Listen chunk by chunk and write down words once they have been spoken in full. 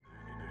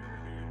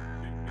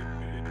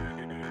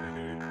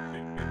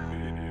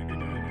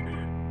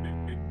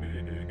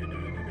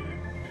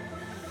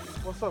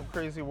What's up,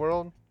 crazy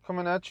world?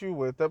 Coming at you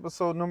with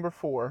episode number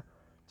 4.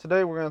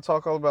 Today we're going to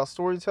talk all about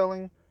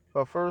storytelling,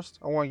 but first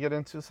I want to get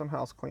into some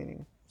house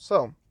cleaning.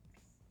 So,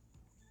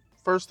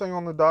 first thing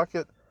on the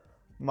docket,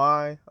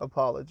 my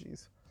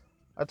apologies.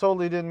 I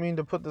totally didn't mean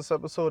to put this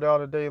episode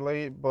out a day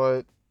late,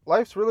 but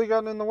life's really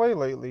gotten in the way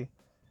lately.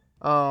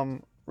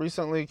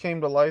 Recently it came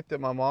to light that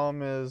my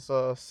mom is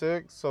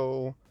sick,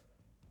 so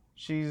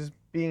she's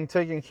being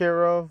taken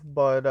care of,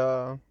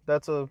 but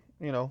that's a,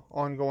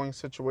 ongoing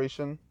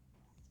situation.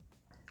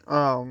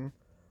 Um,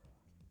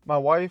 my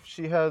wife,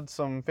 she had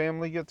some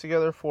family get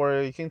together for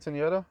a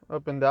quinceañera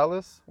up in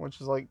Dallas, which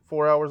is like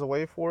 4 hours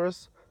away for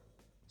us.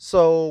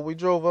 So we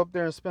drove up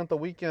there and spent the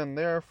weekend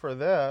there for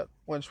that,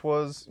 which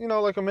was,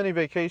 like a mini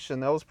vacation.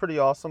 That was pretty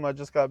awesome. I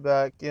just got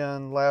back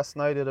in last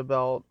night at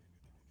about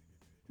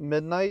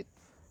midnight.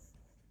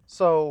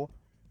 So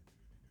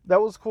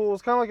that was cool. It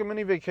was kind of like a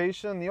mini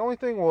vacation. The only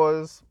thing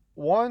was,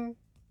 one,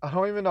 I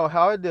don't even know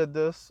how I did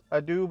this.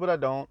 I do, but I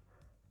don't.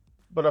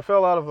 But I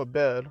fell out of a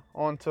bed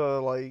onto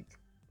like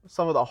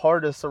some of the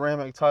hardest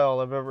ceramic tile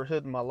I've ever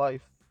hit in my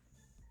life.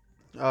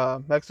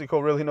 Mexico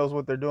really knows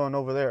what they're doing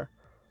over there.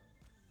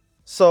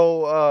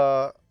 So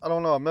I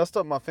don't know. I messed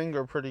up my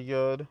finger pretty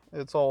good.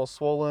 It's all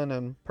swollen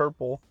and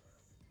purple.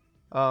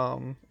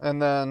 And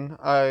then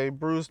I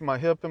bruised my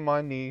hip and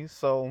my knee.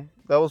 So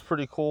that was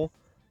pretty cool.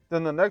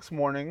 Then the next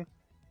morning,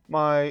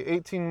 my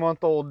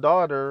 18-month-old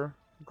daughter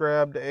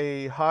grabbed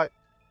a hot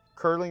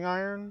curling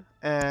iron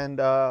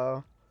and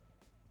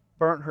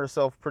burnt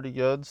herself pretty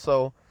good.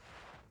 So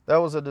that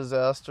was a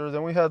disaster.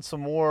 Then we had some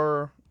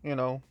more,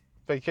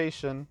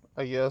 vacation,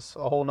 I guess,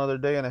 a whole nother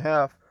day and a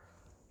half.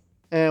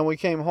 And we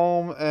came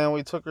home and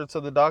we took her to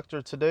the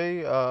doctor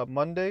today,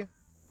 Monday.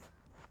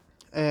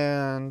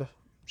 And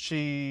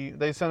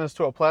they sent us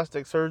to a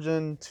plastic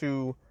surgeon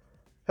to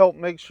help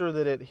make sure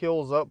that it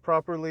heals up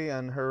properly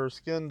and her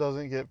skin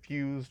doesn't get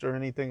fused or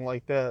anything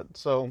like that.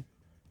 So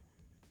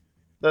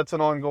that's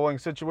an ongoing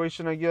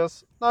situation, I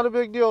guess. Not a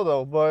big deal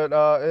though, but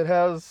it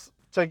has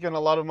taken a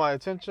lot of my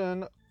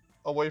attention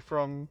away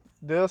from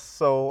this,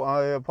 so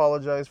I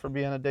apologize for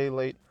being a day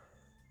late.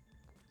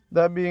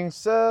 That being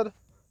said,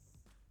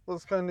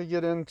 let's kind of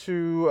get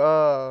into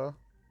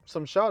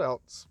some shout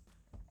outs.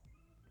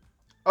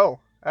 Oh,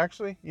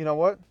 actually, you know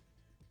what?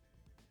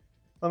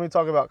 Let me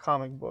talk about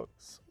comic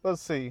books.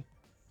 Let's see.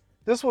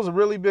 This was a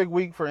really big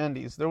week for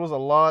indies. There was a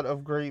lot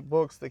of great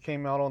books that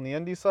came out on the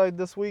indie side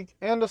this week,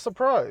 and a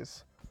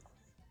surprise.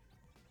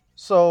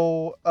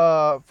 So,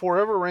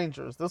 Forever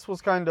Rangers. This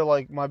was kind of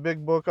like my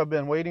big book I've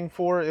been waiting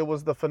for. It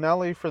was the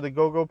finale for the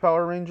Go Go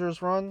Power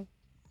Rangers run.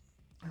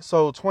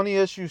 So, 20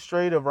 issues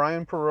straight of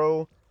Ryan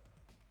Perot.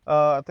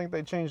 I think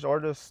they changed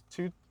artists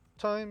 2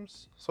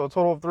 times. So, a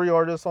total of 3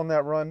 artists on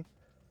that run.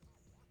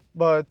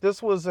 But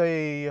this was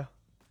a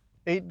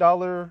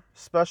 $8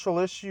 special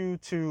issue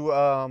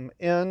to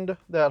end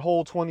that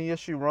whole 20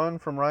 issue run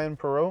from Ryan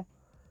Perot.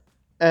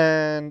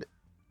 And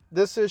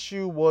this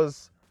issue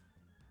was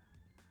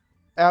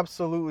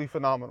absolutely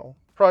phenomenal.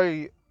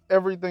 Probably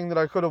everything that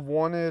I could have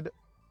wanted.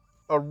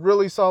 A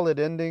really solid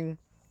ending.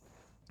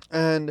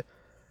 And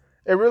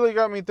it really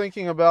got me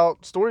thinking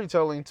about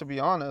storytelling, to be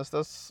honest.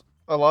 That's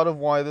a lot of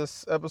why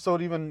this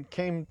episode even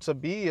came to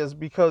be, is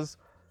because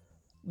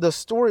the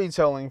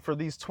storytelling for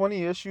these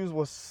 20 issues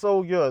was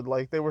so good.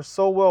 Like, they were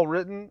so well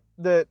written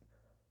that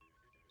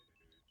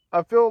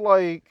I feel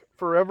like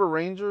Forever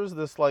Rangers,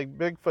 this like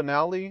big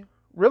finale,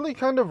 really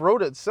kind of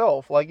wrote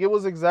itself. Like, it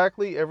was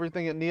exactly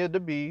everything it needed to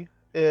be.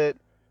 It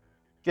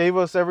gave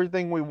us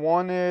everything we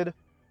wanted.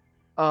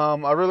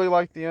 I really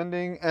liked the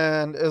ending,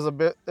 and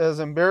as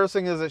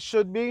embarrassing as it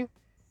should be,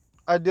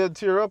 I did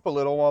tear up a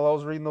little while I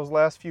was reading those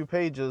last few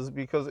pages,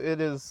 because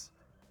it is.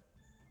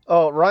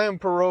 Oh, Ryan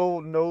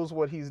Perot knows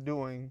what he's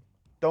doing.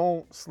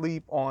 Don't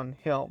sleep on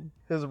him.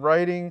 His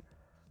writing,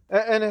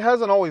 and it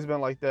hasn't always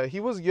been like that. He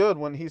was good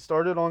when he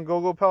started on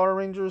Go Go Power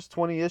Rangers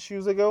 20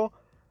 issues ago,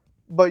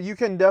 but you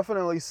can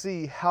definitely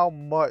see how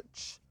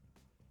much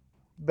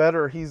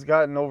better he's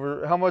gotten,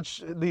 over how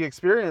much the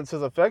experience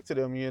has affected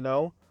him.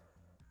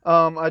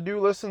 I do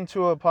listen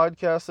to a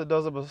podcast that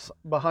does a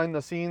behind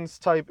the scenes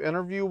type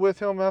interview with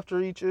him after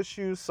each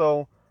issue,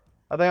 so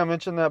I think I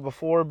mentioned that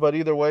before, but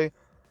either way,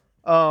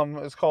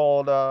 it's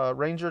called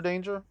Ranger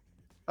Danger.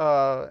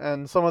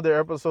 And some of their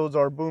episodes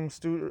are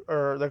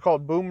or they're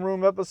called Boom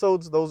Room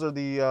episodes. Those are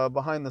the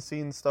behind the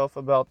scenes stuff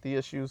about the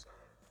issues.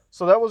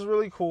 So that was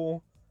really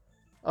cool.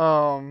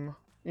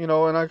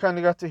 And I kind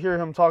of got to hear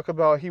him talk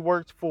about, he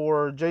worked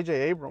for J.J.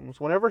 Abrams.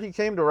 Whenever he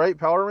came to write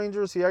Power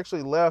Rangers, he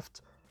actually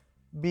left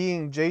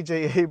being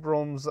J.J.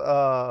 Abrams'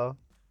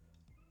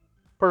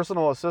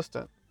 personal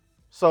assistant.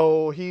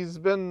 So he's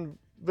been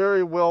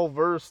very well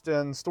versed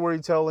in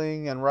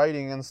storytelling and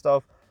writing and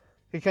stuff.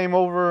 He came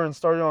over and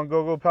started on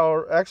Go Go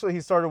Power. Actually,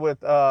 he started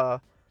with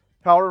Power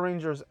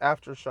Rangers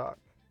Aftershock,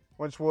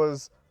 which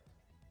was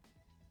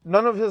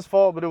none of his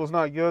fault, but it was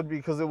not good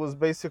because it was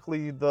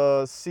basically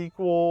the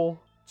sequel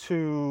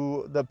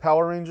to the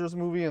Power Rangers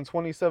movie in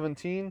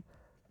 2017.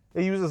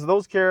 It uses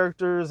those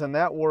characters and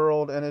that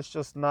world, and it's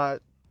just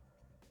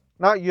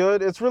not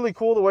good. It's really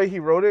cool the way he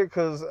wrote it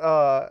because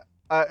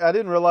I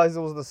didn't realize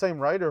it was the same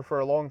writer for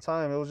a long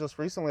time. It was just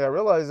recently I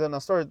realized it, and I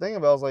started thinking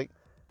about it. I was like,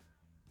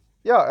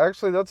 yeah,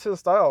 actually, that's his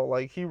style.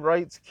 Like, he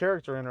writes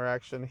character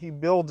interaction. He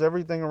builds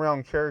everything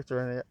around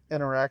character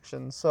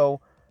interaction. So,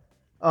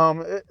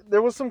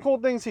 there was some cool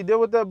things he did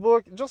with that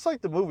book, just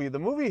like the movie. The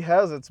movie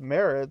has its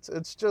merits.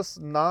 It's just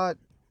not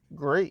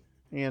great,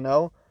 you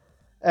know?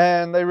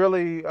 And they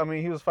really, I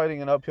mean, he was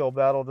fighting an uphill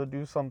battle to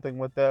do something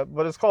with that.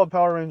 But it's called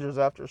Power Rangers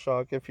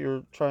Aftershock if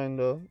you're trying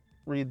to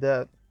read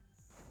that.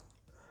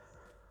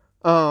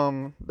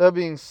 That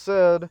being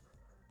said,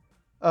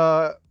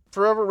 uh,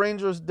 Forever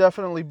Rangers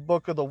definitely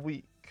book of the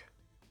week.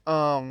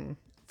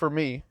 For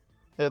me,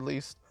 at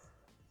least.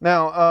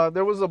 Now,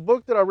 there was a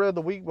book that I read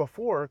the week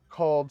before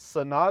called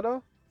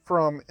Sonata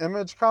from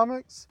Image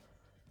Comics.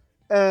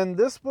 And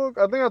this book,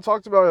 I think I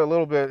talked about it a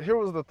little bit. Here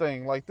was the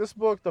thing. Like, this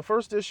book, the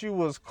first issue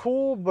was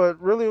cool, but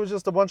really it was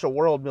just a bunch of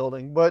world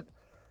building. But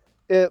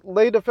it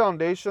laid a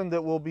foundation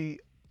that will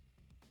be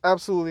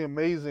absolutely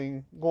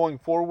amazing going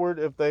forward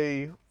if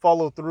they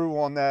follow through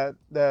on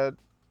that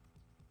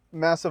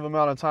massive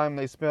amount of time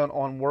they spent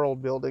on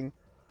world building.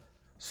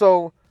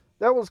 So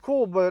that was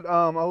cool, but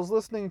I was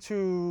listening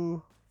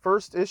to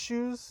First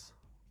Issues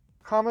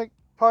comic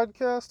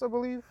podcast, I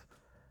believe,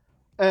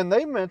 and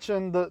they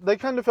mentioned that they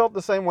kind of felt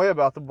the same way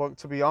about the book,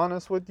 to be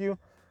honest with you.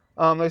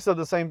 They said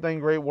the same thing,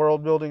 great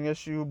world building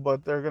issue,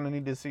 but they're going to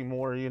need to see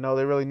more. You know,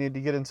 they really need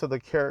to get into the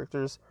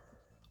characters.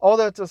 All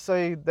that to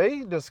say,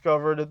 they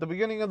discovered at the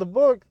beginning of the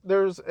book,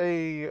 there's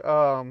a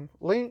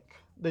link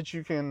that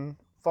you can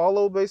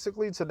follow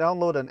basically to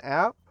download an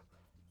app.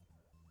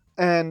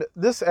 And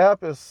this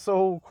app is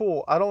so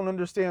cool. I don't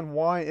understand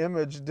why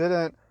Image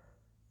didn't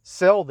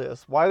sell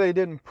this, why they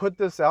didn't put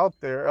this out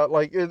there.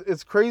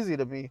 It's crazy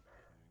to me.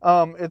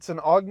 It's an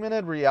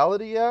augmented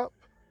reality app.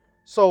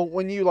 So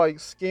when you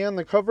like scan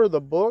the cover of the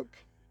book,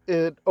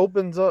 it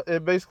opens up,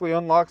 it basically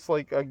unlocks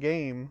like a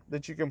game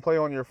that you can play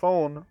on your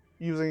phone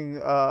using,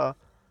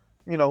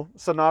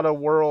 Sonata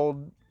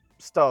World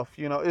stuff.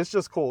 You know, it's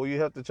just cool. You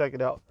have to check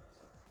it out.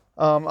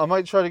 I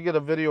might try to get a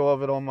video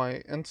of it on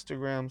my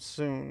Instagram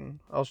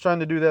soon. I was trying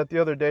to do that the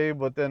other day,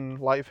 but then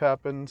life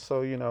happened,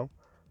 so,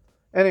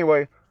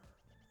 Anyway,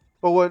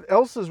 but what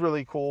else is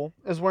really cool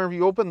is whenever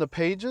you open the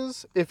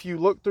pages, if you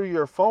look through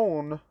your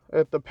phone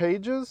at the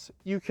pages,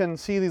 you can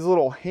see these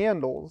little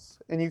handles,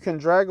 and you can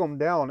drag them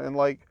down, and,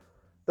 like,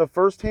 the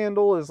first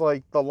handle is,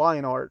 like, the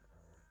line art.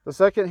 The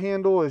second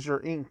handle is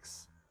your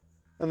inks.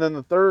 And then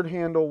the third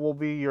handle will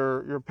be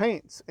your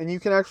paints. And you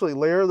can actually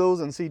layer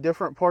those and see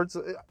different parts.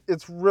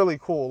 It's really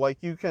cool. Like,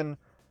 you can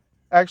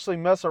actually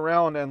mess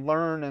around and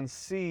learn and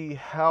see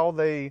how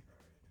they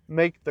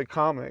make the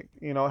comic,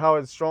 how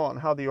it's drawn,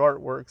 how the art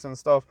works and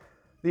stuff.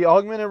 The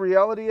augmented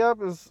reality app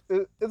it's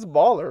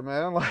baller,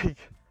 man. Like,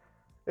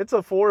 it's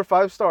a 4 or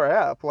 5 star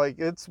app. Like,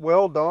 it's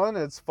well done,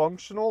 it's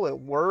functional, it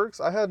works.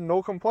 I had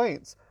no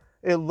complaints.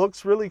 It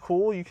looks really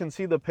cool. You can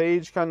see the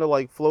page kind of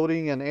like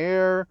floating in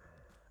air.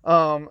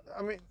 I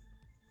mean,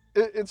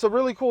 it's a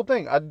really cool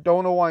thing. I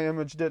don't know why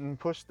Image didn't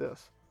push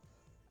this.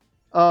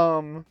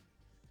 And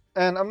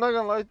I'm not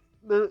gonna lie,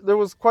 there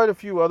was quite a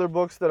few other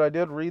books that I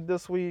did read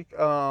this week.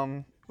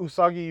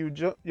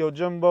 Usagi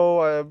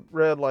Yojimbo, I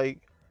read like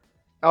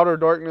Outer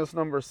Darkness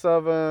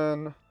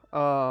 #7.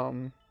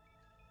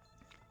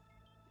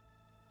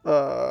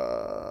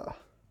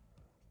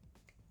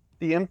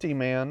 The Empty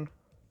Man.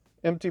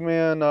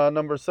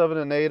 #7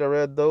 and 8. I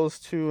read those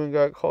two and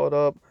got caught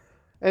up.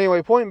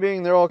 Anyway, point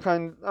being, they were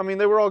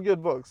all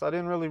good books. I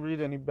didn't really read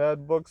any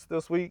bad books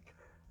this week,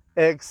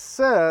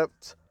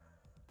 except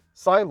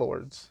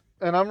Psylords.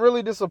 And I'm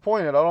really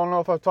disappointed. I don't know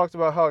if I've talked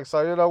about how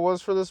excited I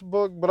was for this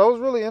book, but I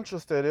was really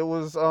interested. It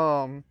was,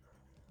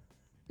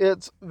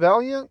 it's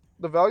Valiant,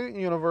 the Valiant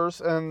universe,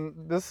 and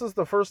this is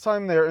the first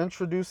time they're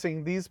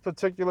introducing these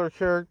particular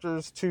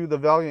characters to the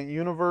Valiant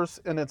universe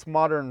in its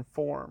modern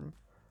form.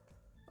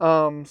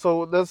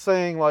 So that's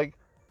saying, like,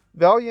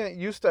 Valiant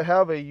used to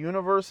have a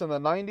universe in the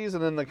 90s,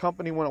 and then the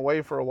company went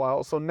away for a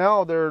while. So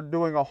now they're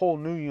doing a whole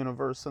new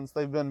universe since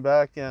they've been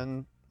back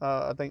in,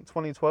 I think,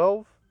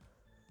 2012.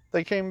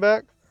 They came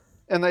back,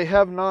 and they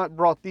have not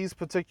brought these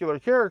particular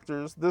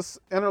characters, this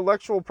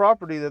intellectual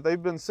property that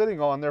they've been sitting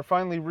on. They're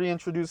finally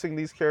reintroducing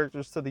these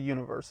characters to the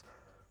universe.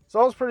 So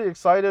I was pretty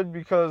excited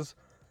because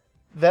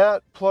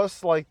that,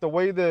 plus like the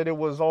way that it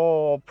was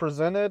all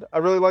presented, I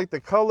really liked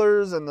the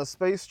colors and the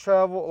space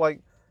travel. Like,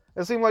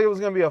 it seemed like it was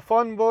going to be a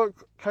fun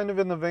book, kind of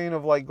in the vein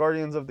of like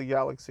Guardians of the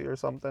Galaxy or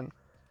something.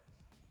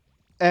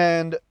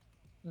 And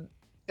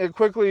it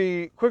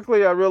quickly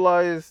I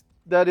realized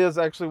that is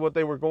actually what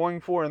they were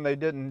going for, and they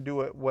didn't do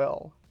it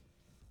well.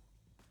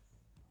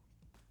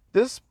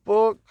 This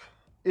book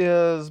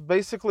is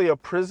basically a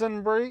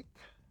prison break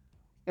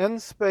in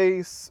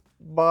space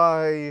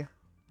by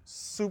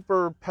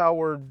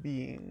super-powered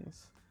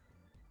beings,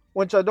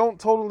 which I don't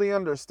totally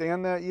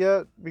understand that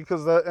yet,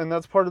 because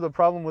that's part of the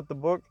problem with the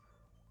book.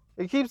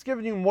 It keeps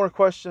giving you more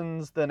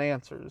questions than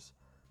answers.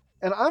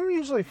 And I'm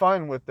usually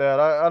fine with that.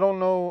 I don't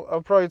know.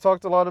 I've probably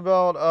talked a lot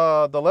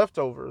about The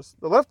Leftovers.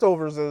 The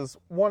Leftovers is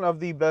one of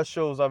the best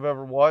shows I've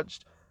ever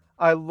watched.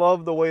 I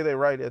love the way they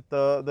write it,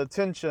 the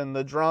tension,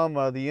 the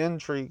drama, the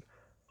intrigue.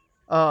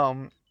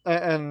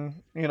 And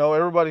you know,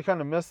 everybody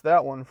kind of missed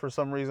that one for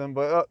some reason,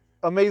 but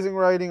amazing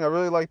writing. I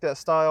really like that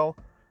style.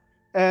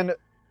 And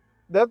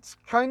that's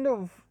kind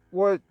of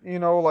what, you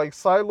know, like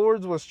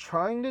Lords was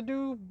trying to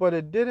do, but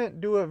it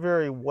didn't do it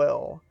very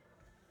well.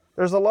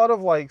 There's a lot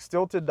of like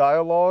stilted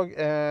dialogue,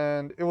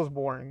 and it was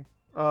boring.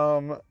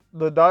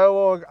 The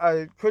dialogue,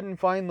 I couldn't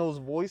find those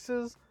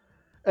voices.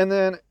 And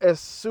then as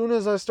soon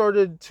as I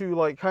started to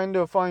like kind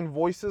of find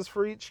voices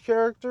for each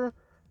character,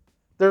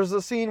 there's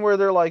a scene where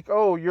they're like,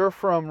 "Oh, you're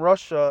from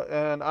Russia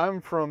and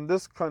I'm from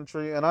this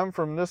country and I'm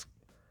from this."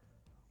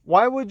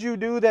 Why would you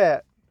do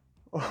that?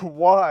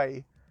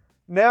 Why?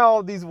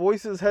 Now these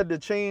voices had to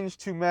change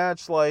to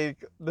match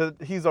like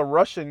he's a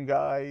Russian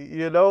guy,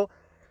 you know?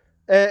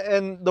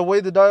 And the way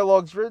the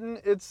dialogue's written,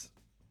 it's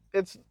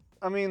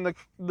I mean,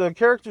 the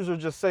characters are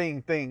just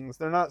saying things.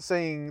 They're not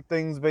saying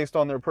things based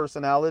on their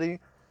personality.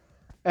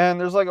 And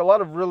there's like a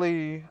lot of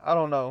really, I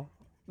don't know.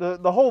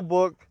 The whole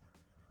book,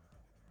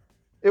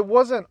 it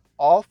wasn't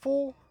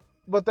awful,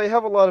 but they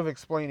have a lot of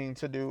explaining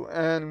to do.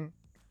 And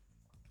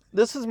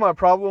this is my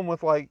problem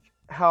with like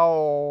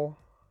how,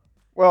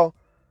 well,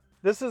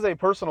 this is a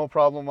personal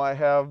problem I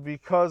have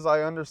because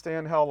I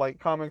understand how like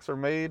comics are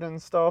made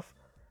and stuff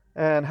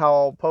and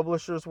how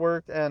publishers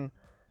work. And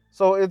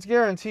so it's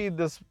guaranteed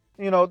this,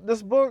 you know,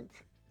 this book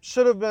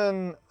should have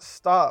been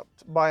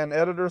stopped by an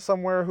editor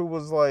somewhere who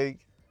was like,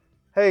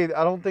 "Hey,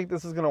 I don't think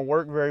this is going to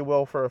work very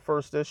well for a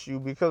first issue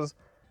because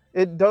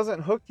it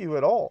doesn't hook you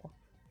at all."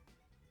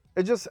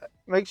 It just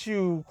makes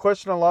you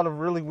question a lot of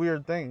really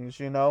weird things,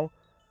 you know?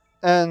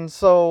 And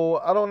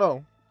so, I don't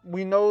know.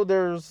 We know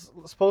there's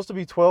supposed to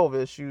be 12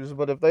 issues,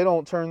 but if they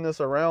don't turn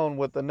this around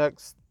with the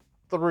next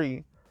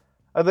 3,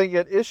 I think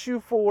at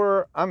issue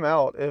 4, I'm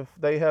out if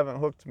they haven't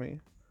hooked me.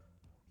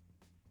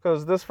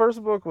 Because this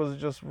first book was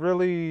just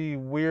really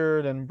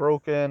weird and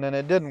broken, and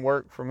it didn't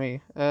work for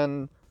me.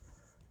 And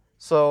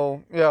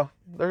so, yeah,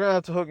 they're going to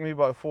have to hook me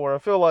by 4. I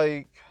feel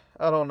like,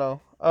 I don't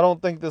know. I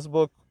don't think this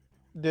book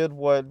did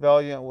what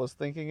Valiant was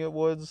thinking it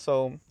would,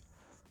 so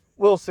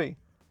we'll see.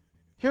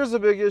 Here's a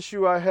big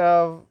issue I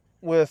have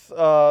with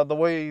the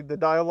way the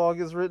dialogue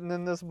is written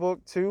in this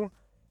book, too.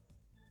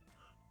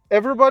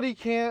 Everybody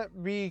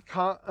can't be...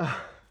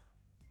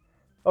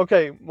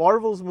 Okay,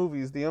 Marvel's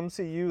movies, the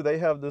MCU, they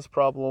have this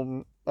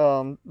problem,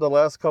 the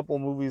last couple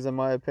movies, in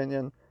my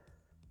opinion.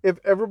 If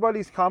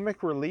everybody's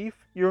comic relief,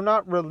 you're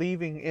not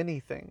relieving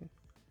anything.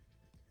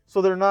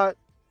 So they're not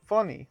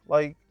funny.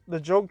 Like, the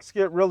jokes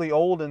get really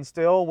old and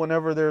stale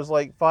whenever there's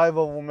like 5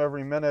 of them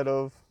every minute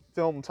of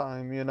film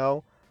time, you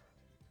know?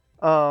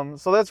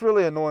 So that's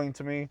really annoying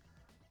to me.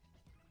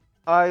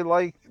 I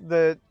like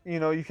that,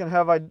 you know, you can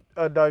have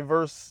a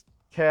diverse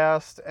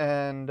cast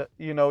and,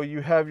 you know,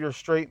 you have your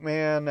straight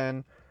man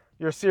and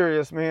your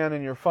serious man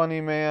and your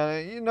funny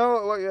man. You know,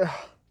 like,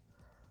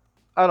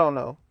 I don't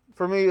know.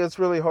 For me, it's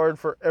really hard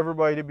for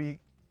everybody to be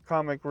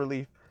comic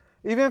relief.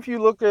 Even if you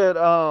look at,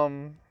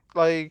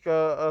 like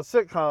a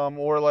sitcom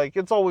or like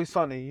It's Always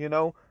Sunny, you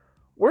know,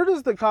 where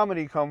does the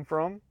comedy come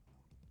from?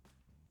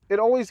 It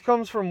always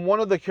comes from one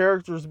of the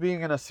characters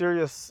being in a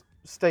serious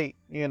state,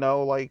 you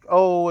know, like,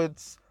 oh,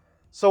 it's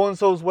so and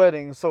so's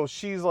wedding, so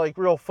she's like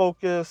real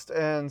focused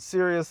and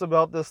serious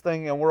about this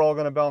thing, and we're all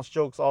gonna bounce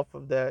jokes off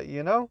of that,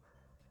 you know.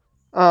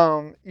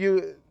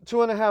 You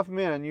Two and a Half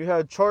Men, you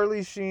had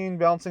Charlie Sheen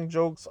bouncing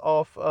jokes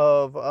off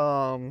of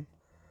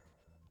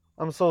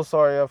I'm so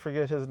sorry, I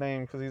forget his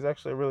name because he's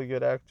actually a really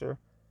good actor.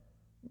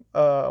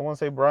 I want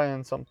to say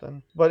Brian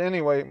something, but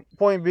anyway,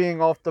 point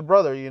being off the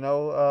brother, you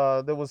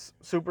know, that was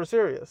super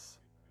serious.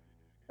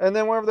 And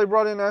then whenever they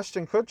brought in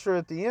Ashton Kutcher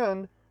at the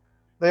end,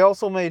 they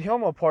also made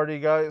him a party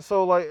guy.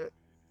 So like,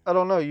 I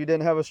don't know, you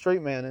didn't have a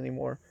straight man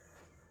anymore.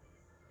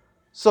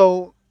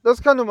 So that's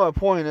kind of my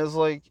point. Is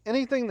like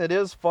anything that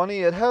is funny,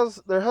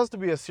 there has to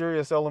be a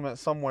serious element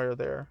somewhere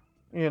there,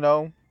 you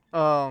know.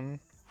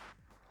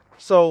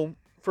 So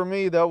for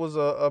me, that was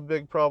a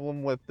big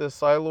problem with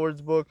this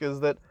Lords book is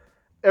that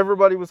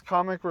everybody was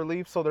comic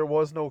relief, so there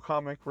was no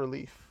comic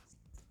relief.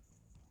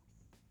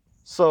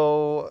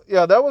 So,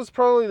 yeah, that was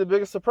probably the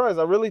biggest surprise.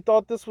 I really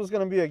thought this was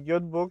going to be a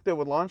good book that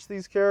would launch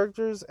these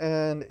characters,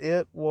 and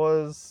it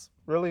was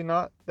really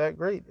not that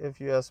great, if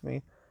you ask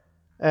me.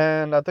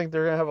 And I think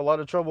they're going to have a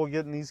lot of trouble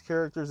getting these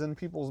characters in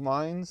people's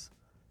minds.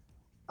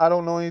 I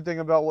don't know anything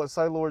about what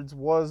Lords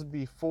was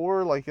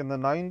before, like in the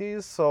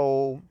 90s,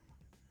 so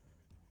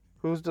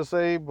who's to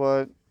say,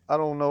 but I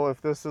don't know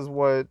if this is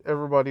what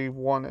everybody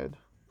wanted,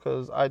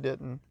 because I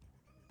didn't.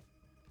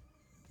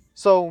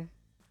 So,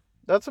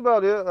 that's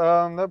about it.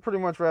 That pretty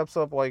much wraps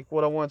up like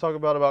what I want to talk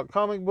about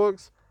comic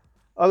books.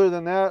 Other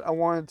than that, I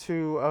wanted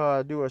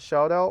to do a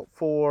shout out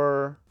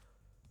for,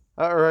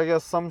 or I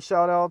guess some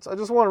shout outs. I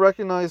just want to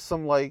recognize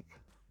some like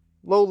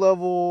low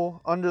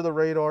level, under the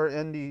radar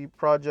indie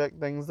project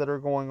things that are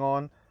going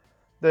on.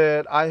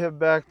 that I have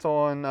backed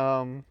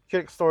on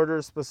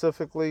Kickstarter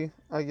specifically,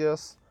 I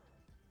guess.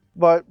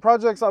 But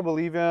projects I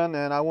believe in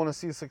and I want to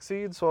see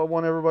succeed, so I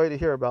want everybody to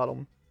hear about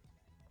them.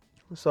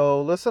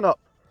 So listen up.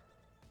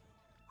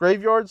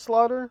 Graveyard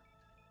Slaughter.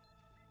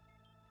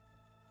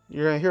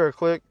 You're going to hear a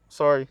click.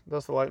 Sorry,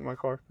 that's the light in my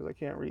car because I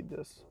can't read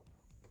this.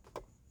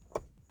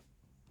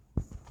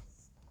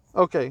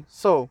 Okay,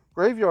 so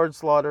Graveyard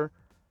Slaughter.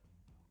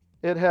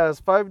 It has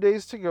 5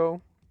 days to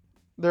go.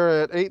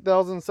 They're at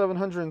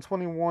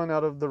 8,721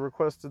 out of the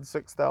requested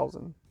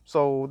 6,000.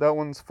 So that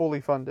one's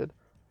fully funded.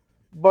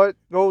 But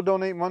go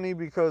donate money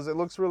because it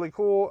looks really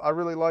cool. I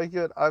really like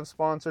it. I've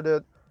sponsored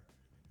it.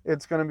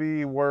 It's going to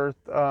be worth...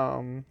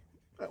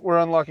 we're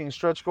unlocking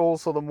stretch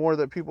goals, so the more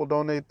that people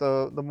donate,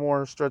 the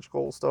more stretch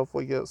goal stuff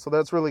we get. So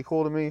that's really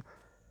cool to me.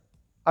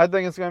 I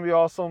think it's going to be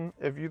awesome.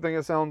 If you think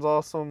it sounds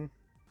awesome,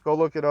 go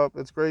look it up.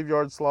 It's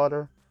Graveyard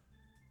Slaughter.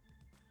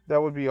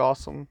 That would be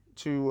awesome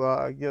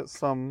to get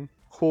some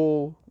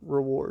cool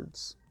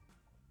rewards.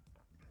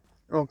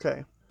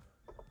 Okay.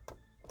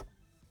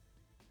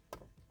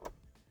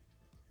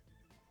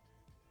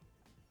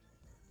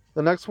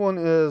 The next one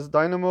is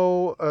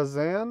Dynamo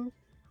Azan,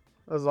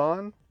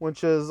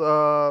 which is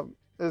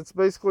it's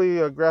basically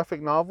a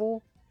graphic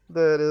novel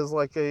that is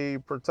like a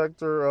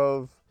protector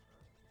of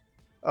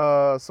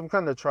some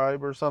kind of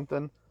tribe or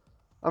something.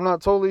 I'm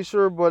not totally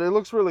sure, but it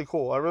looks really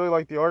cool. I really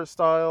like the art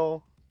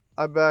style.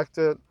 I backed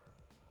it.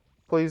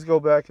 Please go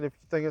back and if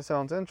you think it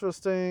sounds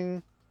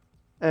interesting.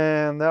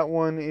 And that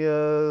one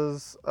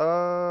is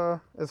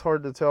it's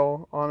hard to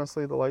tell.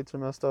 Honestly, the lights are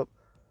messed up.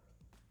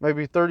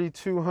 Maybe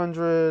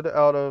 3,200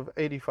 out of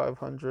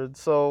 8,500.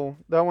 So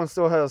that one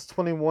still has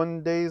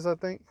 21 days, I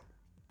think.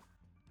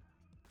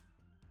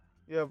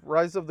 You have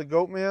Rise of the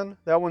Goatman.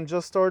 That one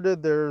just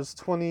started. There's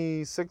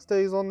 26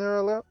 days on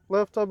there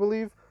left, I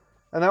believe.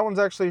 And that one's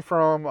actually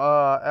from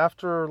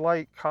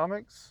Afterlight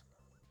Comics.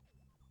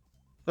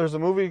 There's a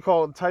movie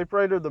called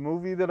Typewriter, the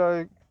movie that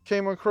I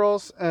came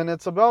across. And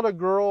it's about a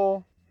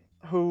girl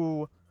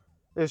who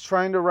is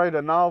trying to write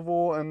a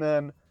novel. And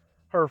then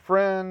her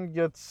friend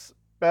gets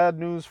bad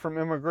news from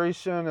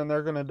immigration. And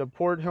they're going to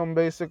deport him,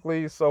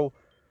 basically. So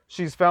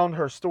she's found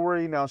her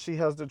story. Now she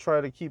has to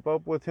try to keep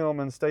up with him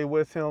and stay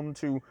with him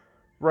to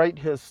write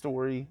his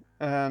story.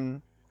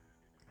 And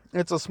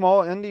it's a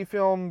small indie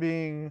film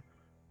being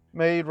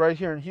made right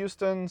here in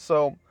Houston.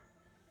 So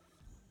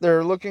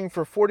they're looking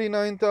for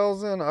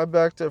 49,000. I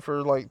backed it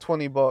for like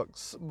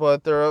 $20,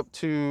 but they're up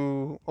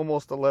to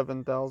almost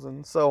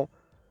 11,000. So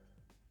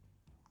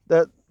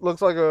that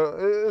looks like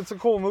it's a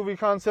cool movie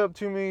concept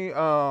to me.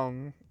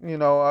 You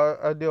know,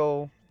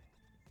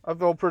 I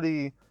feel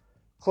pretty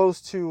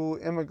close to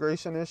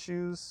immigration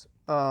issues.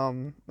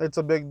 It's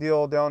a big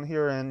deal down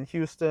here in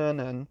Houston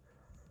and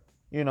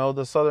you know,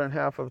 the southern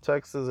half of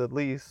Texas, at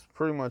least,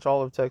 pretty much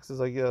all of Texas,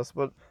 I guess,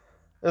 but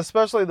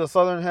especially the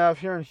southern half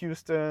here in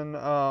Houston.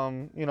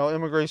 You know,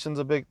 immigration's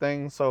a big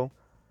thing. So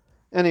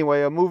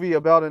anyway, a movie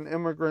about an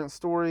immigrant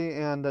story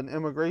and an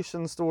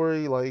immigration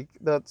story, like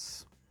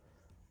that's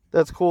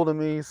cool to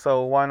me.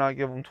 So why not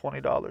give them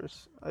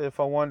 $20? If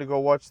I wanted to go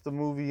watch the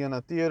movie in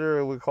a theater,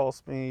 it would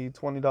cost me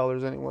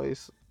 $20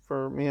 anyways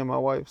for me and my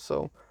wife.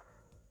 So,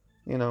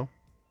 you know,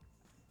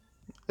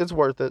 it's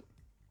worth it.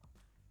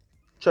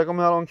 Check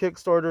them out on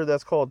Kickstarter.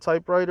 That's called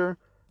Typewriter,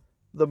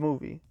 the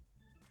movie.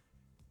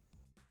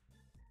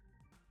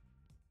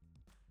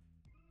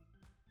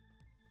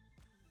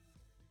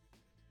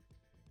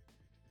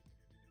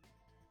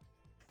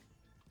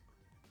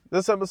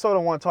 This episode, I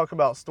want to talk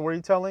about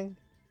storytelling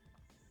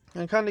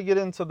and kind of get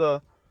into the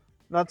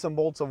nuts and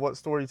bolts of what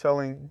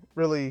storytelling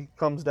really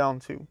comes down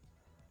to.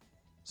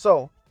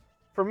 So,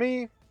 for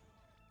me,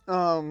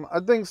 I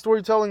think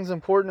storytelling is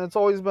important. It's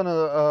always been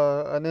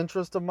an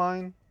interest of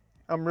mine.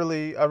 I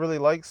really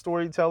like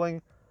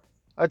storytelling.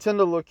 I tend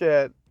to look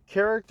at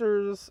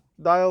characters,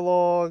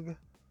 dialogue,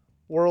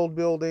 world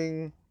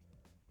building,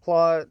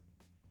 plot.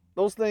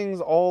 Those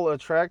things all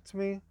attract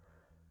me,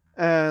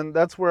 and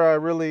that's where I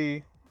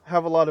really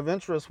have a lot of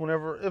interest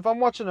if I'm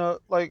watching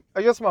I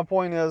guess my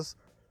point is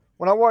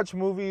when I watch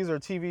movies or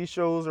TV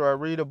shows or I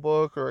read a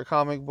book or a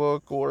comic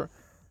book or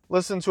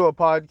listen to a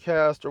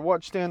podcast or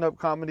watch stand-up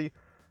comedy,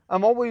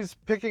 I'm always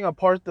picking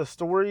apart the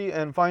story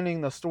and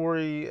finding the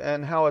story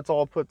and how it's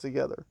all put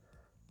together.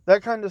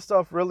 That kind of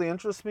stuff really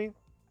interests me.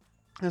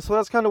 And so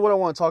that's kind of what I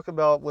want to talk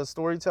about with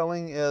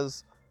storytelling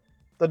is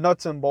the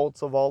nuts and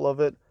bolts of all of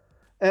it.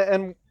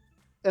 And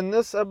in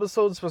this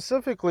episode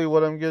specifically,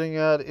 what I'm getting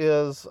at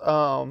is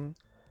kind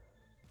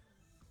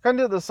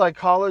of the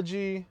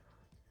psychology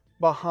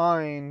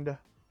behind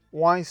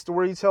why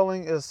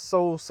storytelling is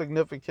so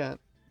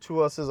significant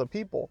to us as a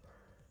people.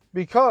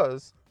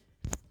 Because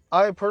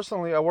I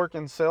work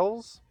in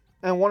sales,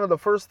 and one of the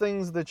first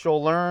things that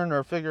you'll learn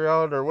or figure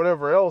out or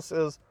whatever else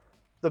is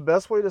the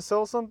best way to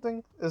sell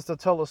something is to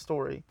tell a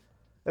story.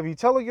 If you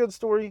tell a good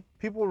story,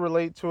 people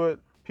relate to it,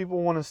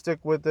 people want to stick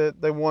with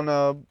it, they want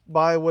to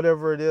buy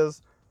whatever it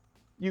is.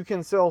 You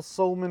can sell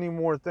so many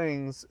more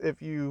things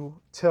if you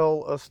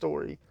tell a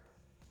story.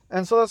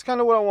 And so that's kind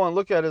of what I want to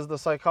look at, is the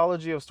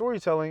psychology of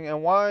storytelling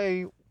and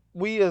why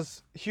we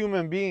as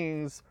human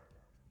beings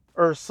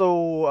are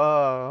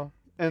so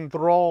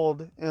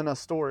enthralled in a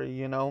story,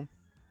 you know?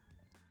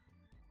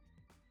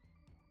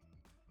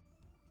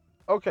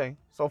 Okay,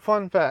 so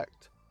fun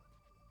fact.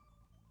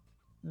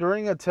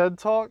 During a TED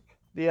Talk,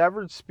 the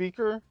average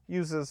speaker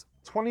uses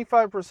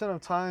 25%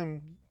 of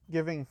time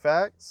giving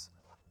facts,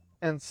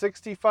 and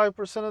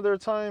 65% of their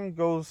time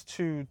goes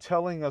to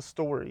telling a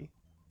story.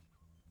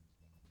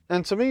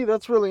 And to me,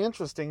 that's really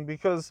interesting,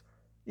 because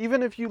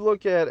even if you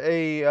look at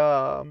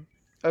a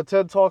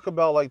TED Talk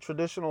about like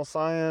traditional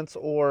science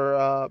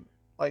or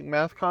like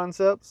math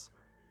concepts,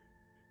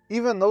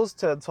 even those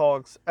TED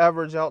Talks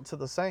average out to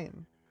the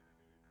same.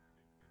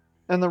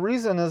 And the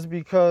reason is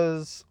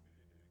because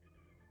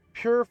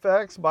pure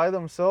facts by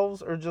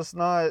themselves are just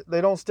not, they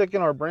don't stick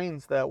in our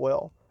brains that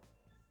well.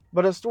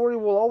 But a story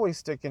will always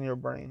stick in your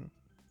brain.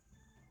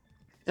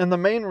 And the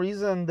main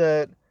reason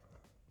that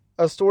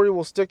a story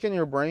will stick in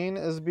your brain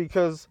is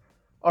because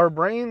our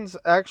brains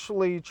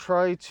actually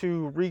try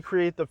to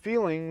recreate the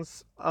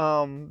feelings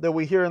that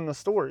we hear in the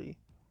story.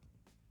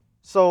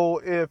 So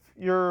if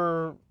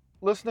you're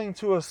listening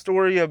to a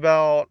story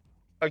about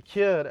a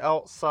kid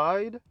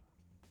outside,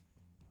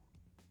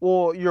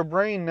 well, your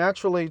brain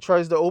naturally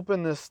tries to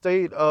open this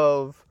state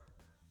of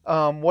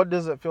what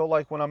does it feel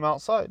like when I'm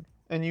outside?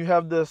 And you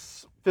have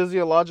this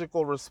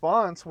physiological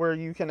response where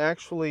you can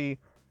actually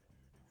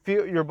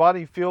feel, your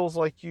body feels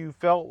like you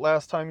felt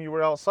last time you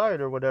were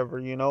outside or whatever,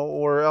 you know,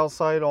 or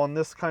outside on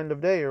this kind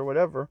of day or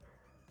whatever.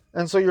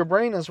 And so your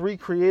brain is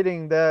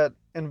recreating that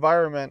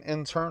environment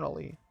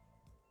internally.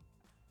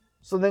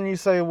 So then you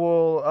say,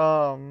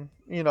 well,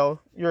 you know,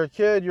 you're a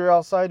kid, you're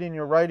outside and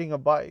you're riding a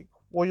bike.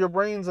 Well, your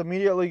brain's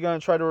immediately going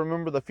to try to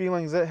remember the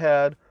feelings it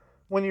had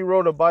when you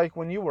rode a bike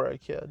when you were a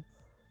kid.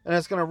 And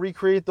it's going to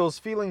recreate those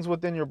feelings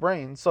within your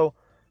brain. So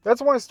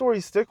that's why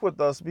stories stick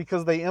with us,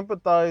 because they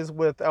empathize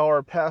with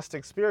our past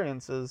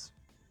experiences.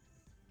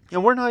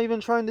 And we're not even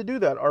trying to do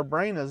that. Our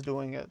brain is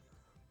doing it.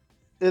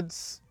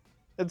 It's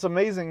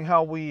amazing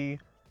how we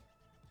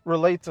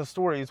relate to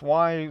stories,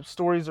 why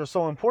stories are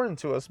so important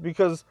to us.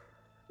 Because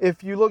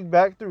if you look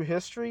back through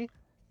history,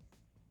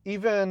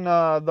 even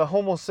the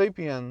Homo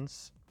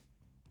sapiens,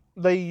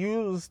 they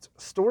used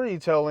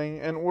storytelling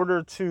in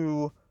order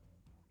to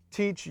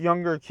teach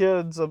younger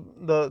kids of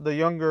the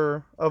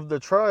younger of the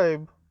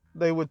tribe.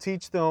 They would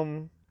teach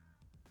them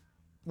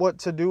what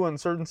to do in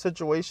certain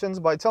situations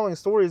by telling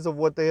stories of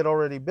what they had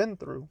already been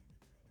through.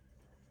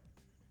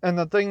 And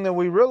the thing that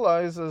we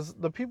realize is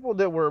the people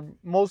that were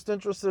most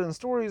interested in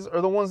stories are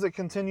the ones that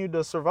continued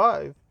to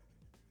survive,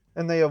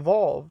 and they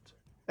evolved.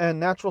 And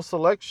natural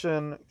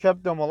selection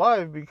kept them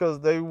alive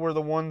because they were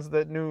the ones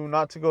that knew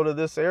not to go to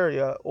this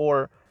area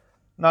or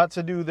not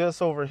to do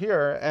this over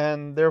here,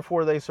 and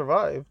therefore they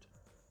survived.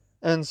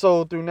 And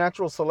so through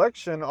natural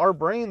selection, our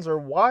brains are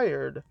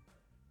wired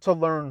to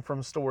learn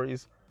from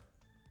stories.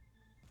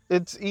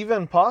 It's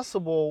even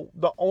possible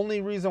the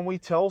only reason we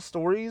tell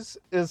stories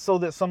is so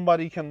that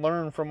somebody can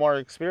learn from our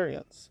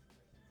experience.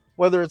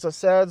 Whether it's a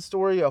sad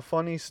story, a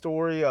funny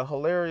story, a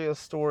hilarious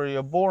story,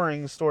 a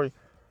boring story,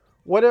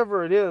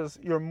 whatever it is,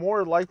 you're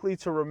more likely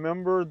to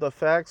remember the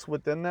facts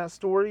within that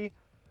story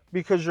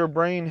because your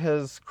brain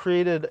has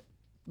created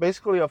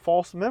basically a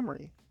false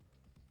memory.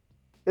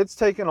 It's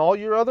taken all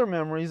your other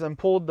memories and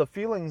pulled the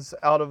feelings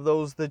out of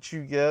those that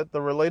you get,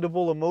 the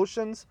relatable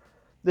emotions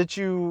that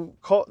you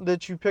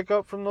pick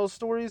up from those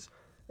stories.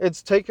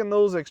 It's taken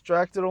those,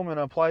 extracted them, and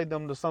applied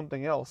them to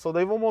something else. So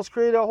they've almost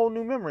created a whole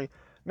new memory.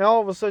 Now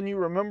all of a sudden you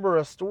remember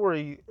a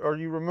story, or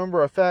you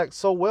remember a fact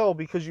so well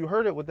because you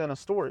heard it within a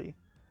story.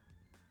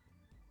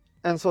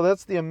 And so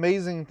that's the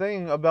amazing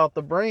thing about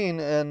the brain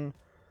and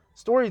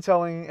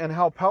storytelling and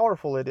how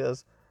powerful it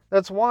is.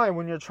 That's why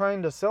when you're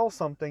trying to sell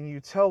something, you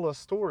tell a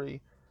story.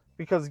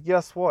 Because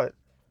guess what?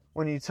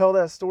 When you tell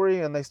that story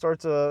and they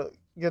start to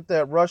get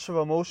that rush of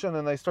emotion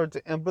and they start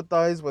to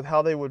empathize with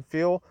how they would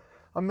feel,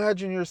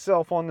 imagine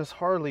yourself on this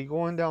Harley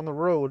going down the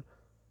road.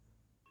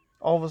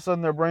 All of a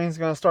sudden their brain's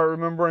going to start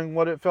remembering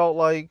what it felt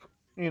like,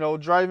 you know,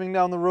 driving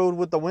down the road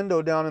with the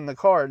window down in the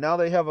car. Now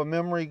they have a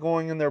memory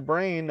going in their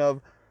brain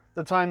of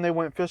the time they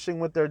went fishing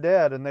with their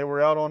dad and they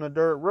were out on a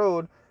dirt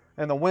road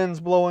and the wind's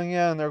blowing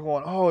in. They're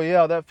going, oh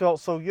yeah, that felt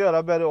so good.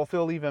 I bet it'll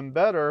feel even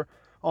better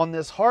on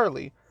this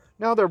Harley.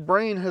 Now their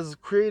brain has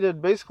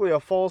created basically a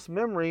false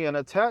memory and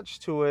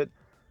attached to it.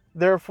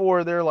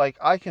 Therefore, they're like,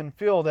 I can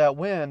feel that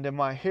wind in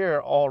my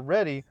hair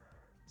already.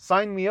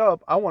 Sign me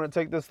up. I want to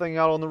take this thing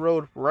out on the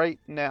road right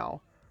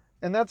now.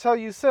 And that's how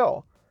you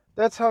sell.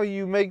 That's how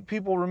you make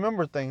people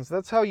remember things.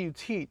 That's how you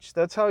teach.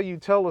 That's how you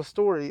tell a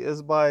story,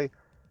 is by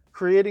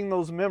creating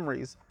those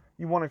memories.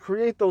 You want to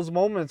create those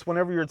moments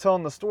whenever you're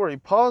telling the story.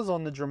 Pause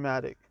on the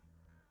dramatic.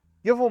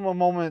 Give them a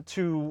moment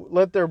to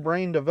let their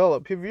brain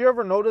develop. Have you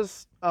ever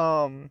noticed,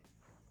 here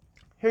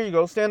you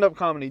go, stand-up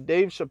comedy,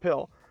 Dave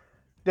Chappelle.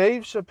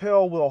 Dave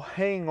Chappelle will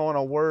hang on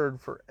a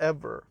word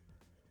forever.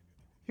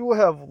 He will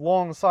have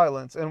long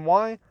silence. And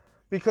why?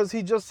 Because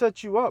he just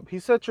sets you up. He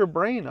sets your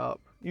brain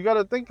up. You got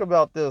to think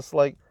about this.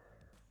 Like,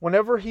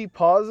 whenever he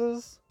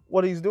pauses,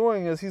 what he's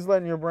doing is he's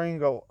letting your brain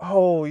go,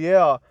 oh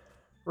yeah,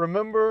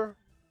 remember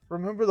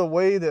the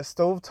way that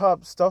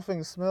stovetop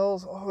stuffing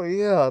smells? Oh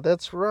yeah,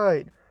 that's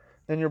right.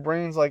 Then your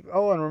brain's like,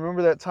 oh, and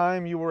remember that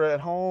time you were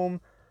at home,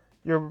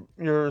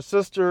 your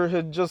sister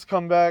had just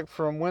come back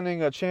from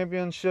winning a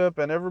championship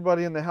and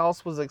everybody in the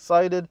house was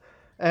excited,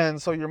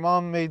 and so your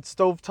mom made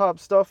stovetop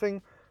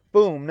stuffing.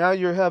 Boom, now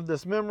you have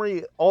this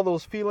memory, all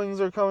those feelings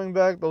are coming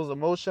back, those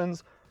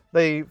emotions,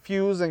 they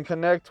fuse and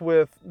connect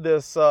with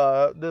this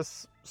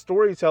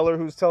storyteller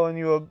who's telling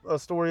you a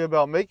story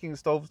about making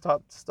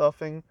stovetop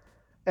stuffing.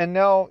 And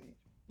now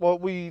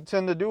what we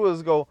tend to do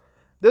is go,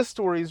 this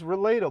story is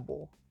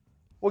relatable.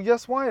 Well,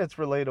 guess why it's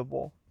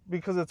relatable?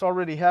 Because it's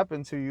already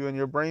happened to you and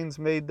your brain's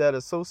made that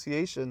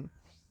association.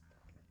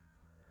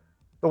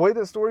 The way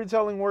that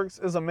storytelling works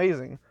is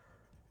amazing.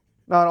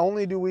 Not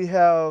only do we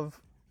have,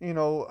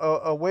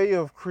 a way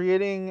of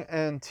creating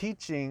and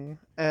teaching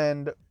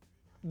and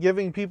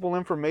giving people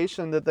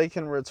information that they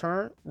can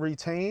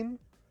retain,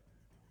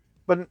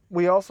 but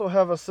we also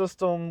have a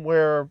system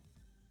where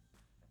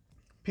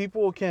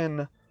people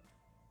can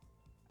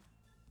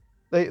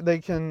they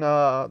can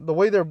the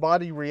way their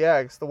body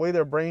reacts, the way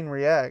their brain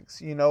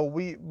reacts,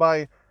 we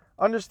by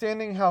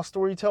understanding how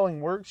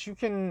storytelling works, you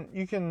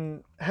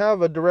can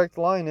have a direct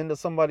line into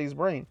somebody's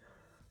brain.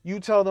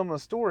 You tell them a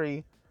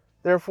story,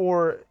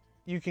 therefore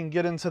you can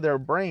get into their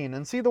brain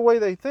and see the way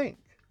they think.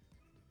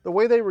 The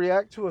way they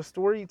react to a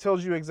story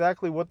tells you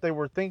exactly what they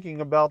were thinking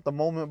about the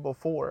moment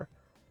before.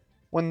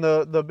 When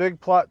the big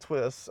plot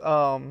twist,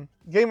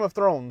 Game of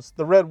Thrones,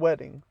 the Red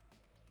Wedding.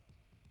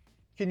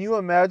 Can you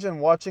imagine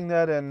watching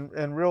that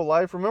in real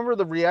life? Remember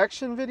the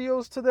reaction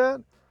videos to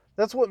that?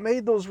 That's what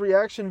made those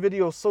reaction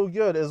videos so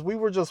good, is we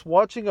were just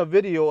watching a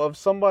video of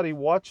somebody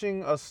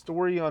watching a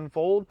story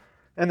unfold,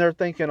 and they're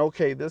thinking,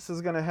 okay, this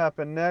is going to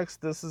happen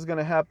next, this is going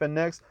to happen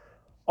next.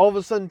 All of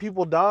a sudden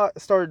people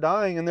start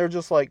dying, and they're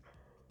just like,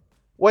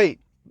 wait,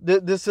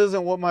 this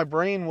isn't what my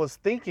brain was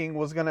thinking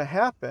was going to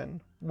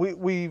happen.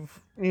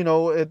 We've, in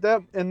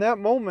that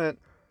moment,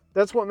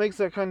 that's what makes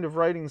that kind of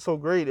writing so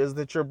great, is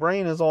that your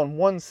brain is on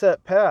one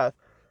set path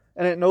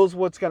and it knows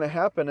what's going to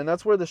happen. And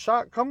that's where the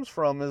shock comes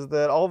from, is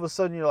that all of a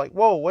sudden you're like,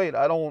 whoa, wait,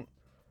 I don't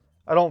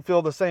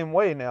feel the same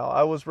way now.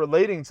 I was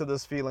relating to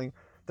this feeling.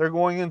 They're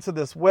going into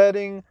this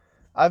wedding.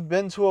 I've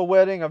been to a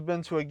wedding. I've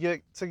been to a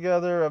get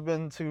together. I've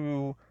been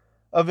to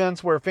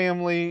events where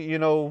family,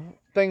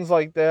 things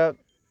like that.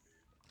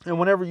 And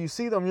whenever you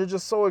see them, you're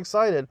just so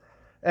excited.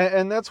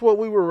 And that's what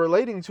we were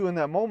relating to in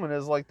that moment,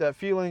 is like that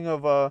feeling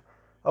of a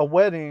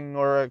wedding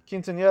or a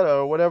quinceañera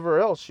or whatever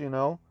else,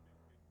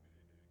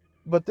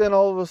 But then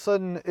all of a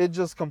sudden, it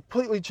just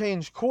completely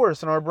changed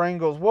course, and our brain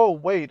goes, whoa,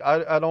 wait,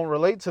 I don't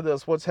relate to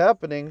this. What's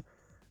happening?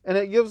 And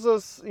it gives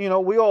us, we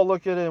all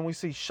look at it and we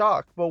see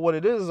shock. But what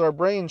it is our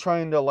brain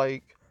trying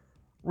to,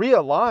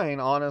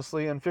 realign,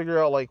 honestly, and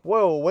figure out,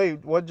 whoa,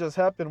 wait, what just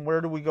happened?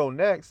 Where do we go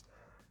next?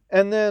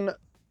 And then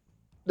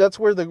that's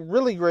where the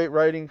really great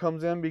writing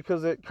comes in,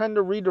 because it kind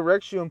of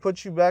redirects you and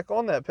puts you back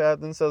on that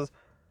path and says,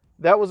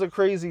 that was a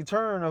crazy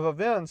turn of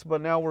events,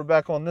 but now we're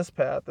back on this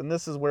path, and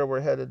this is where we're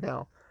headed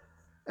now.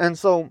 And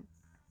so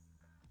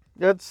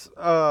that's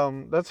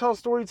how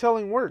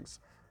storytelling works.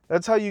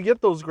 That's how you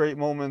get those great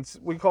moments.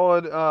 We call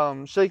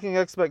it shaking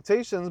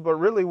expectations, but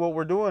really what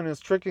we're doing is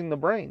tricking the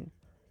brain.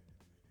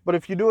 But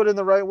if you do it in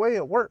the right way,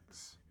 it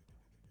works.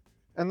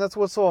 And that's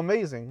what's so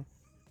amazing.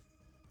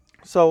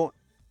 So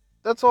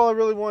that's all I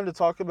really wanted to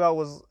talk about,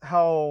 was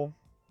how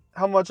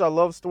much I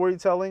love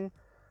storytelling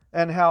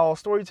and how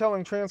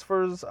storytelling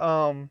transfers.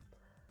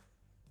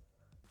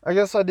 I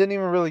guess I didn't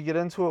even really get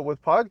into it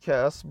with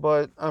podcasts,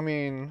 but I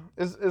mean,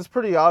 it's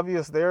pretty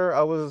obvious there.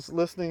 I was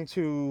listening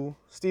to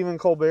Stephen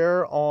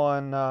Colbert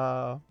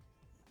on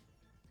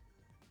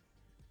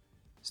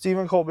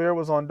Stephen Colbert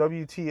was on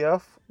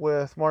WTF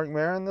with Mark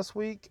Maron this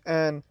week,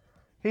 and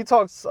he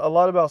talks a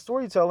lot about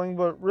storytelling,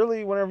 but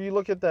really whenever you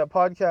look at that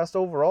podcast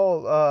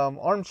overall,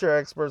 Armchair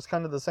Experts,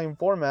 kind of the same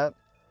format.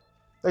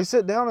 They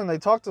sit down and they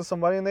talk to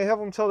somebody and they have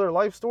them tell their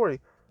life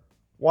story.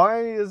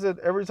 Why is it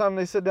every time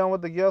they sit down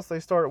with the guest, they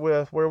start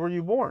with, where were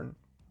you born?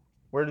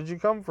 Where did you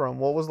come from?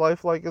 What was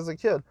life like as a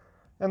kid?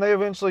 And they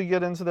eventually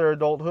get into their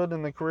adulthood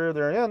and the career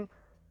they're in.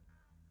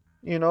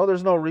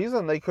 There's no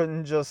reason they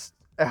couldn't just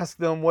ask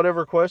them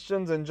whatever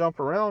questions and jump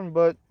around,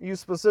 but you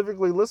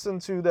specifically listen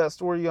to that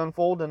story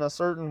unfold in a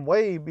certain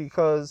way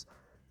because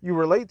you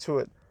relate to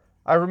it.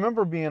 I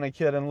remember being a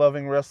kid and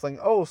loving wrestling.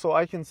 Oh, so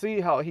I can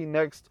see how he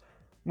next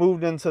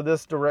moved into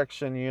this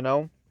direction,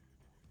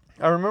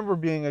 I remember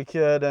being a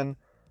kid and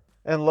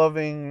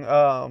loving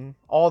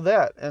all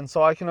that. And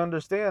so I can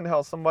understand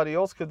how somebody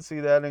else could see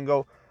that and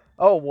go,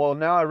 oh, well,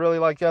 now I really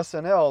like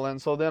SNL.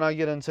 And so then I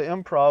get into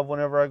improv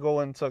whenever I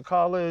go into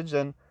college.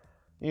 And,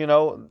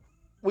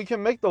 we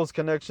can make those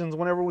connections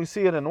whenever we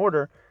see it in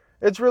order.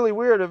 It's really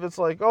weird if it's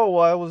like, oh,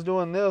 well, I was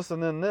doing this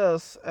and then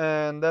this,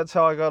 and that's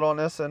how I got on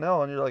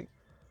SNL. And you're like,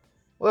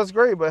 well, that's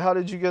great, but how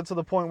did you get to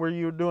the point where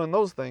you were doing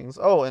those things?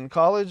 Oh, in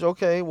college?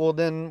 Okay, well,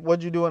 then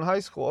what'd you do in high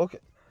school? Okay.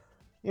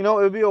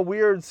 it'd be a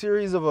weird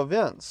series of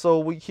events. So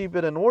we keep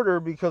it in order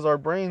because our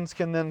brains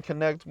can then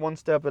connect one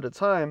step at a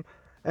time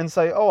and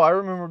say, oh, I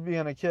remember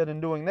being a kid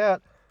and doing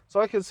that. So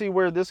I could see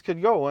where this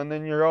could go. And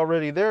then you're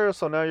already there.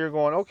 So now you're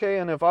going, okay,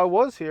 and if I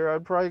was here,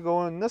 I'd probably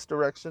go in this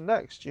direction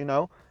next.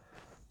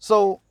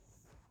 So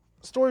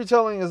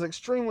storytelling is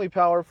extremely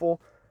powerful.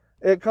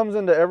 It comes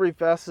into every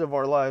facet of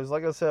our lives.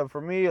 Like I said,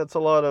 for me, it's a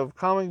lot of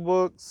comic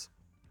books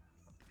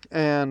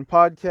and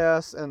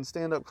podcasts and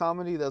stand-up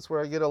comedy. That's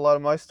where I get a lot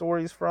of my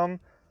stories from.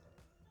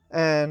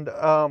 And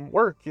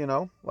work.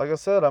 Like I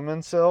said, I'm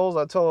in sales.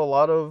 I tell a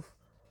lot of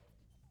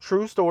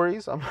true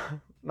stories. I'm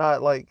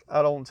not like,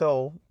 I don't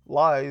tell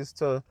lies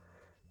to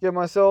get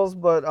my sales,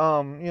 but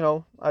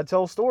I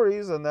tell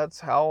stories, and that's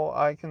how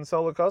I can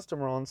sell a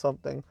customer on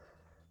something.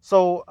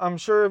 So I'm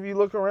sure if you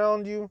look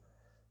around you,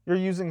 you're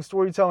using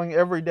storytelling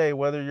every day,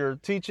 whether you're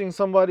teaching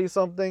somebody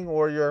something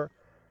or you're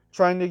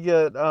trying to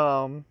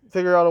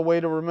figure out a way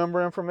to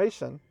remember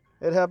information.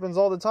 It happens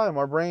all the time.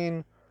 Our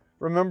brain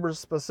remembers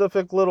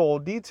specific little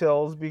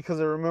details because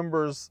it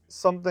remembers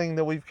something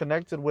that we've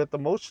connected with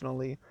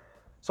emotionally.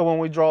 So when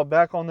we draw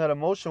back on that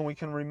emotion, we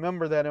can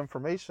remember that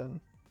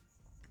information.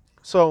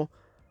 So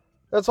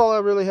that's all I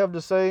really have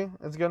to say.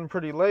 It's getting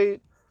pretty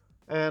late,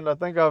 and I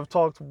think I've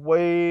talked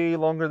way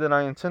longer than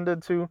I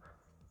intended to.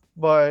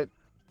 But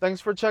thanks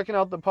for checking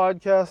out the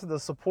podcast. The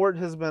support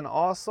has been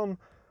awesome.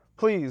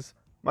 Please,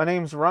 my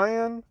name's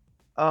Ryan.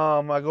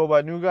 I go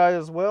by New Guy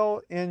as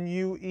well,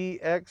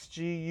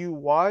 Nuexguy.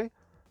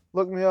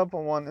 Look me up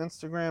on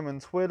Instagram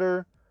and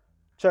Twitter.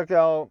 Check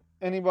out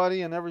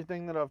anybody and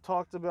everything that I've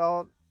talked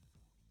about.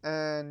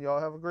 And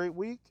y'all have a great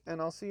week, and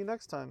I'll see you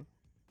next time.